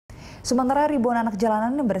Sementara ribuan anak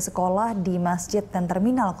jalanan yang bersekolah di masjid dan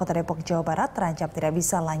terminal Kota Depok, Jawa Barat terancam tidak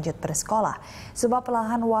bisa lanjut bersekolah. Sebab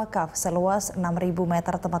lahan wakaf seluas 6.000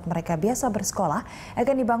 meter tempat mereka biasa bersekolah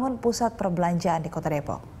akan dibangun pusat perbelanjaan di Kota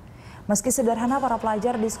Depok. Meski sederhana, para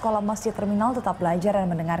pelajar di sekolah masjid terminal tetap belajar dan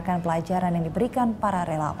mendengarkan pelajaran yang diberikan para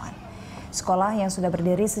relawan. Sekolah yang sudah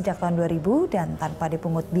berdiri sejak tahun 2000 dan tanpa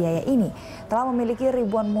dipungut biaya ini telah memiliki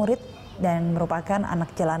ribuan murid dan merupakan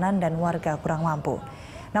anak jalanan dan warga kurang mampu.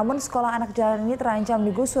 Namun sekolah anak jalanan ini terancam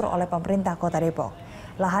digusur oleh pemerintah Kota Depok.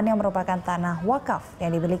 Lahan yang merupakan tanah wakaf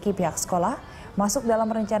yang dimiliki pihak sekolah masuk dalam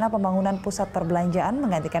rencana pembangunan pusat perbelanjaan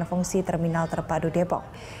menggantikan fungsi terminal terpadu Depok.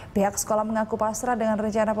 Pihak sekolah mengaku pasrah dengan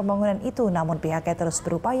rencana pembangunan itu, namun pihaknya terus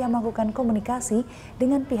berupaya melakukan komunikasi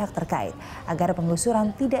dengan pihak terkait agar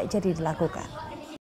penggusuran tidak jadi dilakukan.